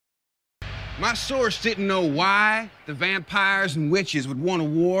My source didn't know why the vampires and witches would want a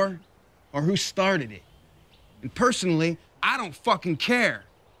war or who started it. And personally, I don't fucking care.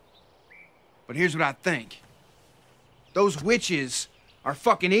 But here's what I think. Those witches are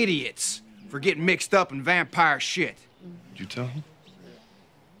fucking idiots for getting mixed up in vampire shit. Did you tell him?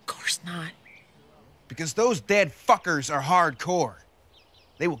 Of course not. Because those dead fuckers are hardcore.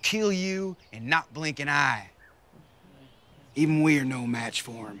 They will kill you and not blink an eye. Even we are no match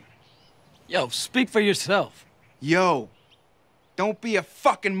for them. Yo, speak for yourself. Yo, don't be a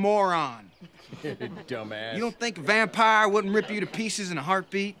fucking moron. Dumbass. You don't think a vampire wouldn't rip you to pieces in a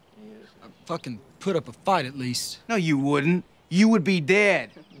heartbeat? Fucking put up a fight at least. No, you wouldn't. You would be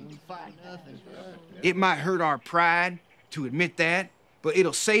dead. It might hurt our pride to admit that, but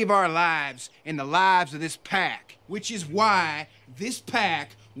it'll save our lives and the lives of this pack, which is why this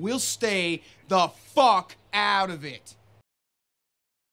pack will stay the fuck out of it.